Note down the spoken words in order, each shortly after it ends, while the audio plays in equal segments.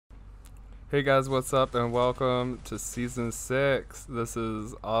Hey guys, what's up and welcome to season 6. This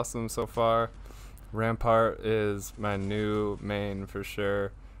is awesome so far. Rampart is my new main for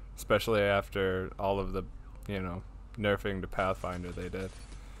sure, especially after all of the, nerfing to Pathfinder they did.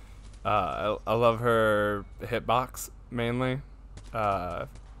 I love her hitbox mainly. I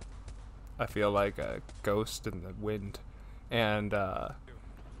feel like a ghost in the wind. And the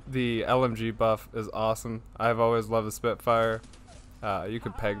LMG buff is awesome. I've always loved the Spitfire. You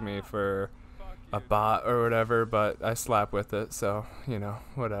could peg me for a bot or whatever, but I slap with it, so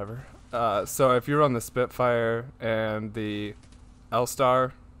whatever. So if you're on the Spitfire and the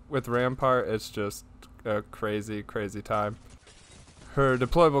L-Star with Rampart, it's just a crazy time. Her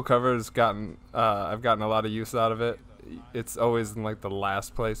deployable cover has I've gotten a lot of use out of it. It's always in like the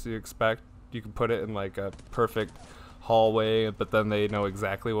last place you expect. You can put it in like a perfect hallway, but then they know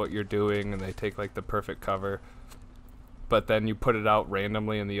exactly what you're doing and they take like the perfect cover. But then you put it out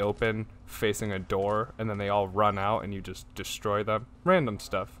randomly in the open facing a door and then they all run out and you just destroy them. Random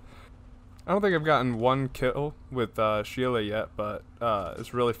stuff. I don't think I've gotten one kill with Sheila yet, but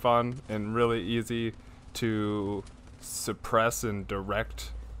it's really fun and really easy to suppress and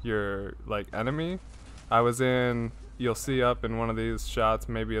direct your enemy. I was in, you'll see up in one of these shots,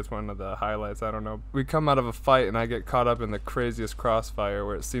 maybe it's one of the highlights, I don't know. We come out of a fight and I get caught up in the craziest crossfire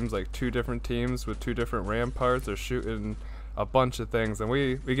where it seems like two different teams with two different ramparts are shooting a bunch of things, and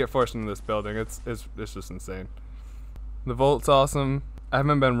we get forced into this building. It's just insane. The Volt's awesome. I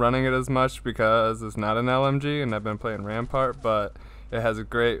haven't been running it as much because it's not an LMG and I've been playing Rampart, but it has a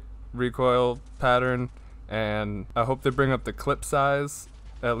great recoil pattern, and I hope they bring up the clip size,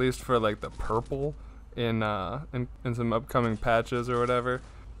 at least for like the purple in some upcoming patches or whatever.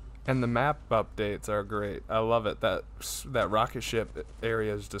 And the map updates are great. I love it. That rocket ship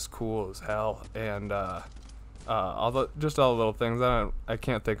area is just cool as hell, and all the little things. I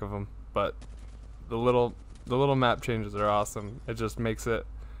can't think of them, but the little map changes are awesome. It just makes it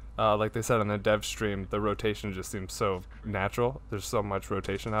like they said on the dev stream, the rotation just seems so natural. There's so much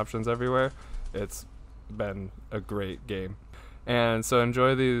rotation options everywhere. It's been a great game. And so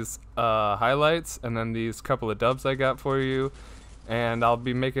enjoy these highlights and then these couple of dubs I got for you, and I'll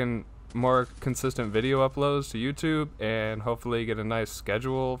be making more consistent video uploads to YouTube and hopefully get a nice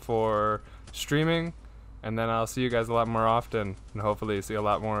schedule for streaming, and then I'll see you guys a lot more often and hopefully see a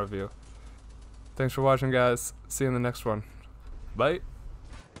lot more of you. Thanks for watching, guys. See you in the next one. Bye.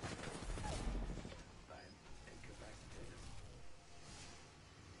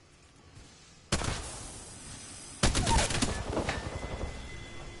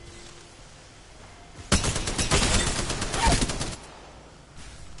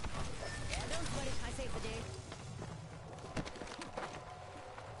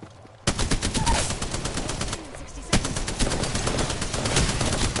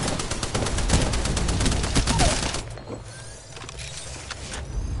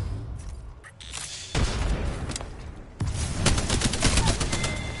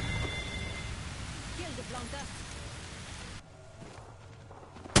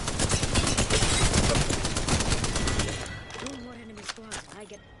 I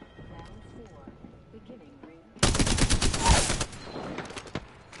get round 4, beginning ring.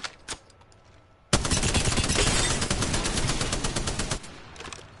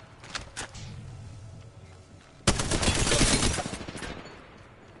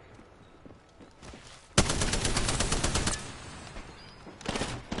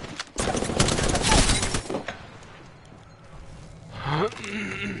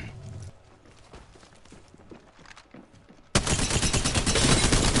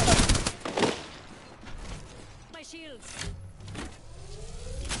 Shields.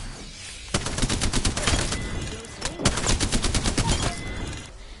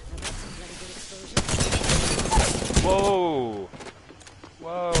 Whoa,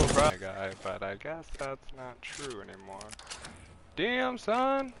 bro. Guy, but I guess that's not true anymore. Damn,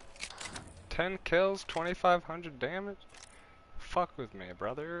 son. 10 kills, 2,500 damage. Fuck with me,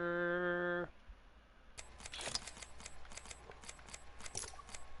 brother.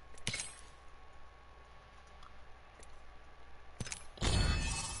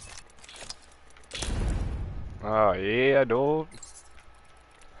 Oh yeah, dude.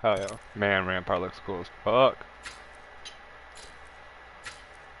 Hell yeah. Man, Rampart looks cool as fuck.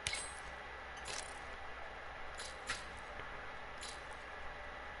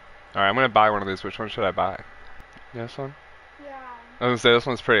 Alright, I'm gonna buy one of these. Which one should I buy? This one? Yeah. I was gonna say this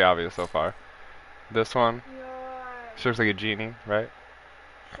one's pretty obvious so far. This one? Yeah. She looks like a genie, right?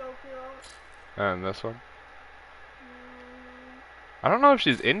 So cute. And this one? I don't know if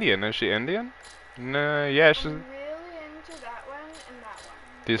she's Indian. Is she Indian? No, yeah, she's... I'm really into that one and that one.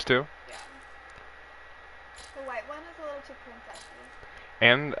 These two? Yeah. point actually.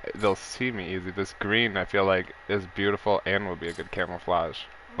 And they'll see me easy. This green, I feel like, is beautiful and will be a good camouflage.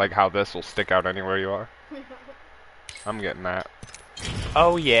 Like how this will stick out anywhere you are. I'm getting that.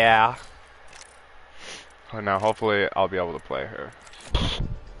 Oh yeah. Oh, now hopefully I'll be able to play her.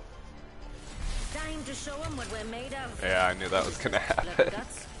 Time to show 'em what we're made of. Yeah, I knew that was gonna Blood happen.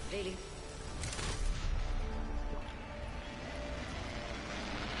 guts, really.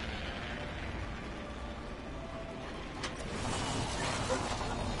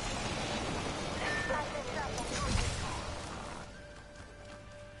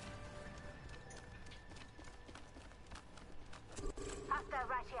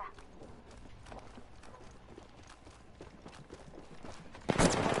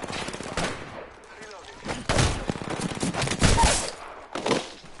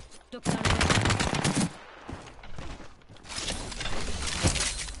 Took down an enemy.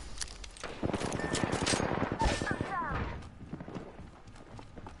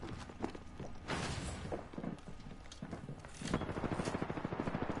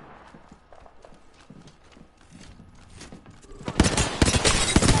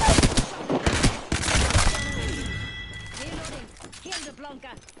 Reloading. Kill the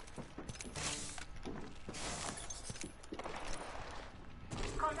Blanca.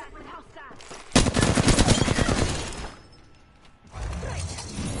 Contact with hostile.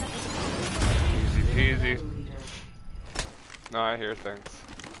 Easy peasy. No, I hear things.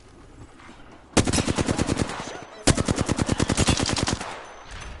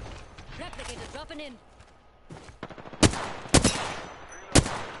 Replicator dropping in.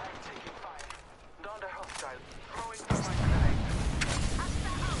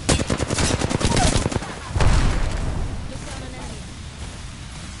 Took down an enemy.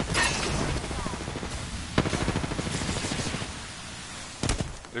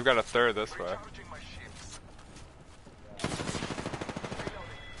 They've got a third this way.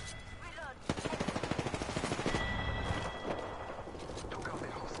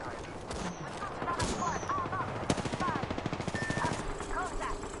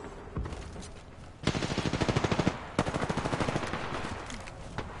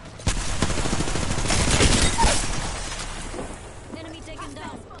 Enemy taken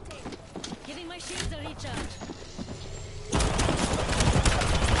down. Giving my shields a recharge.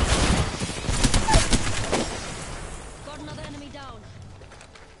 Got another enemy down.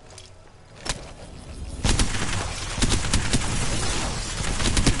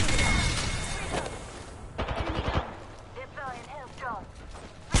 Enemy down.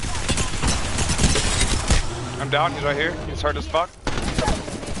 I'm down, he's right here. He's hard as fuck.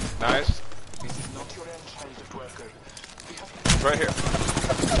 Nice. He's right here.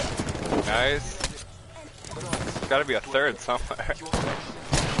 Nice. Gotta be a third somewhere.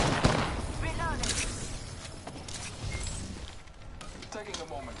 Taking a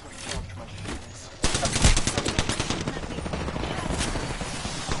moment to recharge my shields.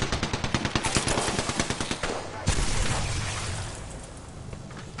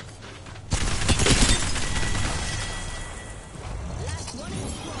 Last one in the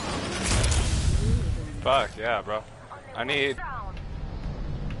squad. Fuck, yeah, bro. I need...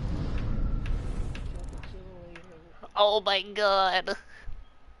 Oh my god.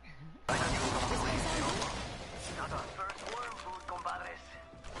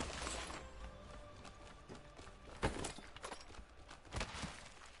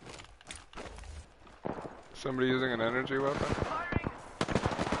 Somebody using an energy weapon?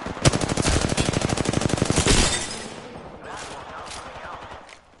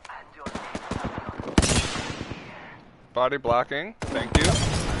 Body blocking, thank you.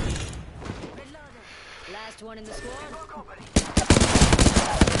 Last one in the squad.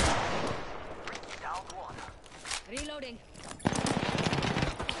 Reloading.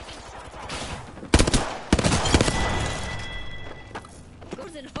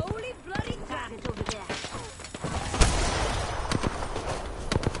 Goes in holy bloody crap. Over there.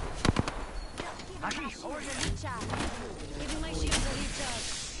 Giving my shields a recharge.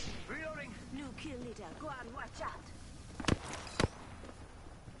 Reloading. New kill leader. Go on, watch out.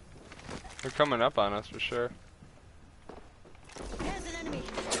 They're coming up on us for sure. There's an enemy.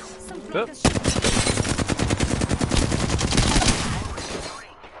 Some Yep. flankers shoot.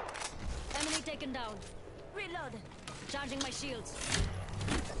 Enemy taken down. Reload. Charging my shields.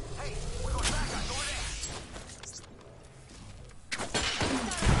 Hey, we got that guy over there.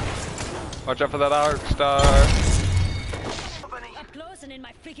 Watch out for that arc star. Up close and in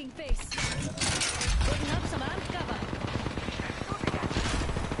my freaking face. Putting up some armed cover.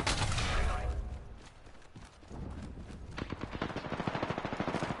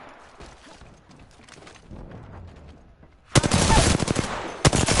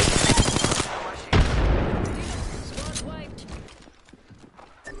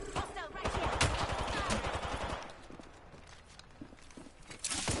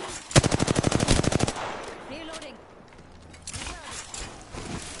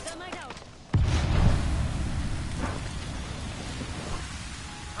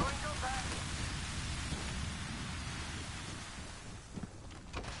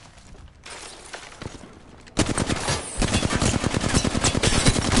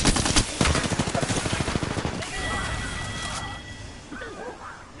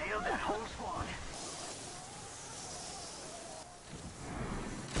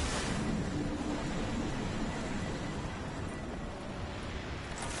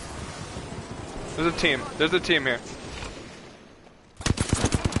 There's a team. There's a team here.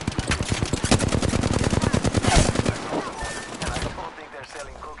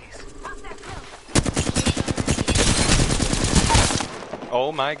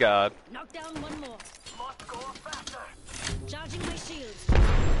 Oh my god. Knock down one more. Must go faster. Charging my shield.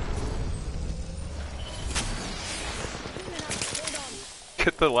 Hold on.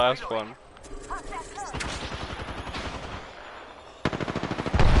 Get the last one.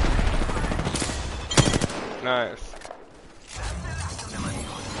 Nice.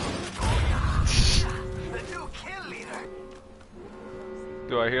 The new kill leader.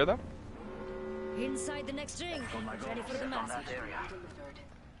 Do I hear them? Inside the next ring. Ready for the massive.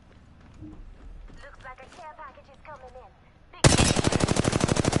 Looks like a care package is coming in.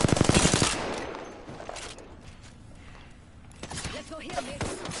 Let's go here, mates.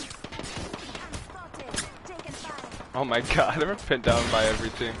 I'm spotted. Taken fire. Oh my god, they're pinned down by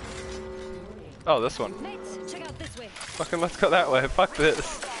every team. Oh, this one. Mates, check out this way. Fucking let's go that way. Fuck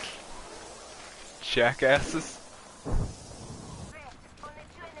this. Jackasses. Only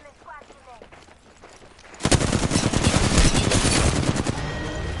 2 enemy squads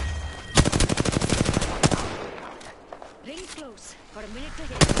remain. Ring's close. Got a minute to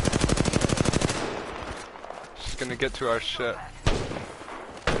hit. Just gonna get to our shit.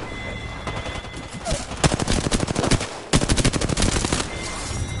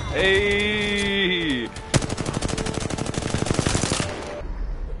 Hey!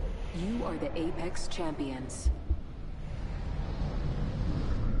 You are the Apex champions.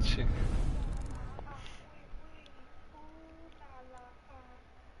 Shit.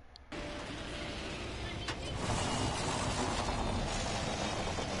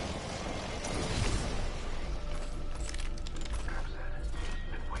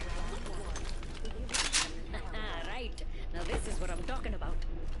 Right. Now this is what I'm talking about.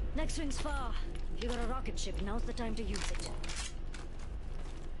 Next ring's far. You got a rocket ship. Now's the time to use it.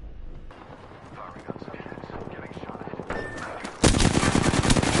 Firing on scans. Getting shot at.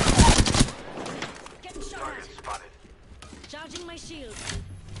 Getting shot Target at. spotted. Charging my shield.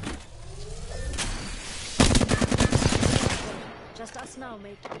 Just us now,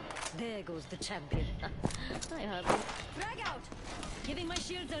 mate. There goes the champion. I have it. Frag out! Giving my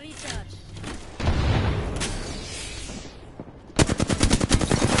shields a recharge.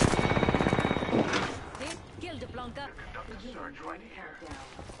 See? Killed a Blanca. Conduct a search right here.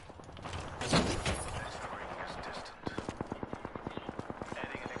 This ring is distant.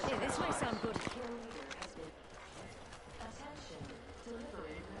 Adding an Hey, this might sound good.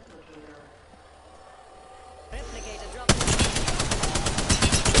 Replicator dropped.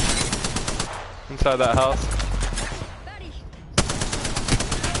 Inside that house. Buddy.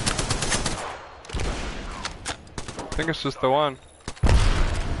 I think it's just the one.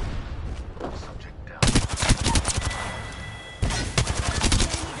 subject down.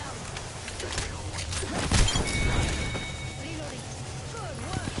 Reloading. Good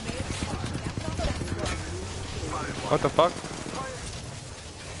work, mate. What the fuck?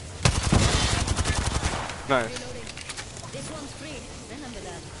 Nice. Reloading. This one's free. Remember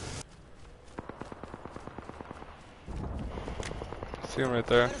that. See him right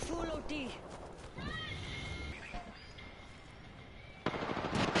there. Got a full OT.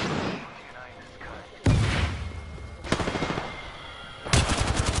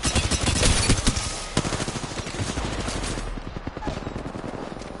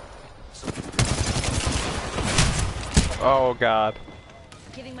 Oh god.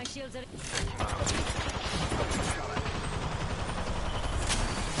 Giving my shields a...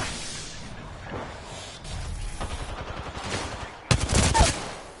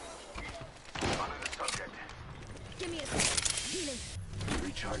 Give me a sec. Healing.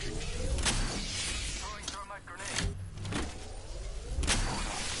 Recharging shield. Throwing thermite grenade. Hold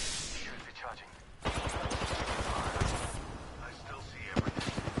on. Shield recharging. I still see everything.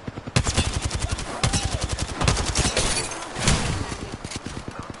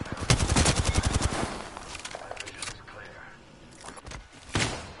 My vision is clear.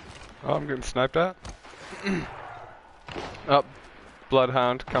 Oh, I'm getting sniped at. Oh,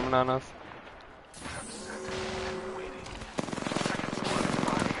 Bloodhound coming on us.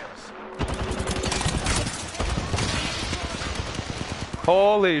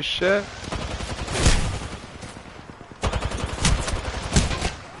 Holy shit.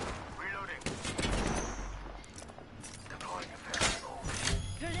 Reloading. Deploying a pheromone.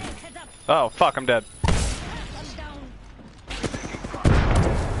 Grenade, heads up. Oh, fuck, I'm dead. I'm down.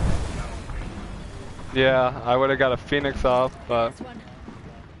 Yeah, I would have got a Phoenix off, but... This one.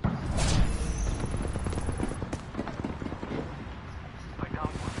 I down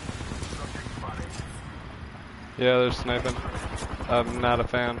one. Subject spotted. Yeah, they're sniping. I'm not a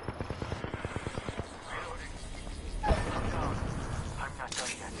fan. I'm not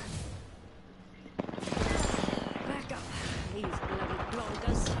done yet. Back up. These bloody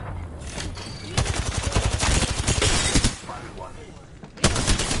blonkers. Spotted one.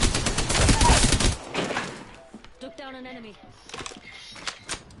 Took down an enemy.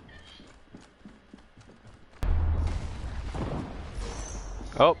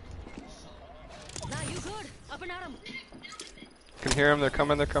 Oh, Now you good? Up and at 'em. can hear them. They're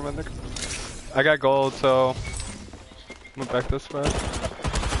coming. They're coming. I got gold, so I'm gonna back this way.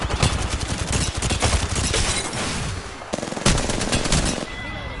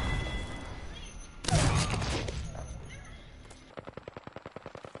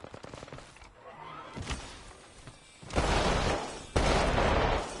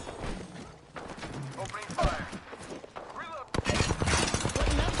 Opening fire. Reload.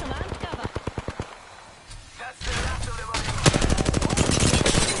 Putting up some armed cover. That's the last of them.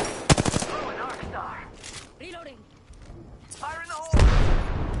 Throw an arc star. Reloading. Fire in the hole.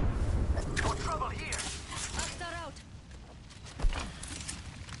 No trouble here. Arc star out.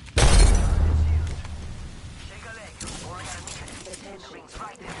 Shake a leg. Or I gotta meet it. The ring's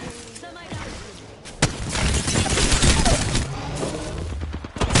right there. Semi down.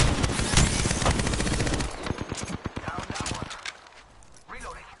 Down that one.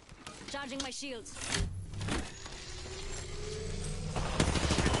 Reloading. Charging my shields.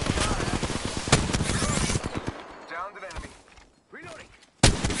 Downed an enemy. Reloading.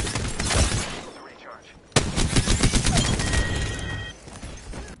 To recharge.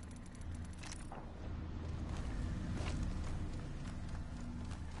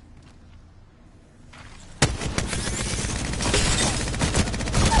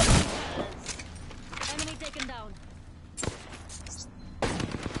 Enemy taken down.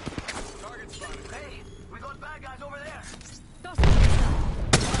 Target spotted. Hey, we got bad guys over there. Toss the arc star.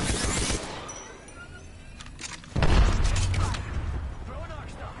 Throw an arc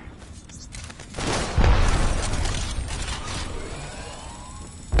star.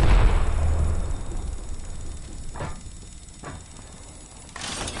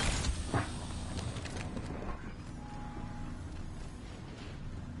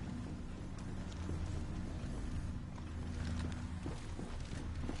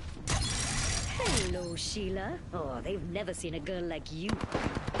 Hello, Sheila. Oh, they've never seen a girl like you.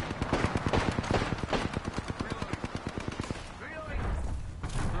 Reloading.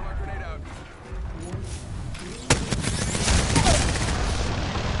 Throw my grenade out.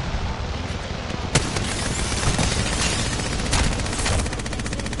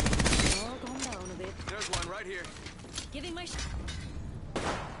 Oh, calm down a bit. There's one right here. Giving my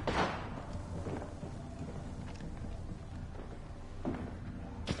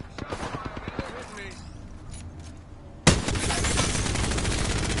Hit me.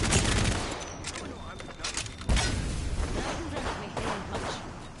 Nothing friends me. They ain't much.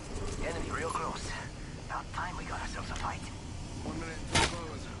 Enemy real close. About time we got ourselves a fight. 1 minute until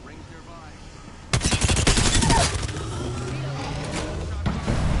close. Rings nearby.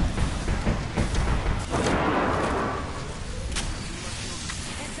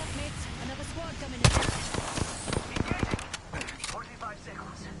 Heads up, mates. Another squad coming in. Engaging. 45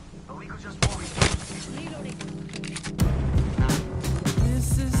 seconds. But we could just walk. Reloading. This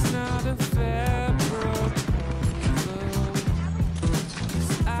is not a fair proposal.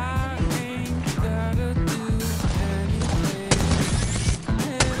 'Cause I ain't gotta do anything.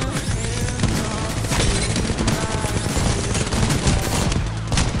 And I cannot see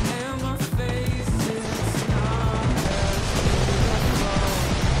and my face is not as beautiful.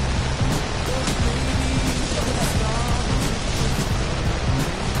 But maybe it's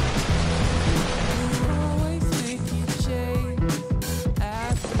we'll always make you chase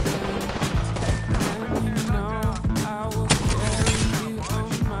after them. And you know I will carry you on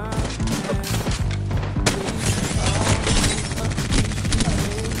my hand. Please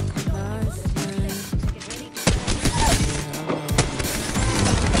appreciate nice things.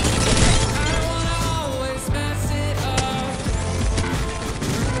 I wanna always mess it up.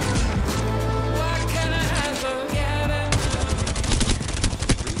 Why can't I ever get enough?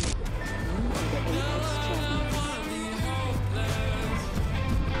 No, I don't wanna be hopeless.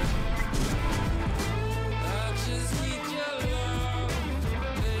 I just need your love,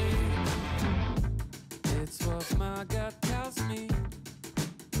 babe. It's what my gut tells me.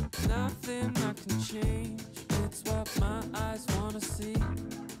 Nothing I can change.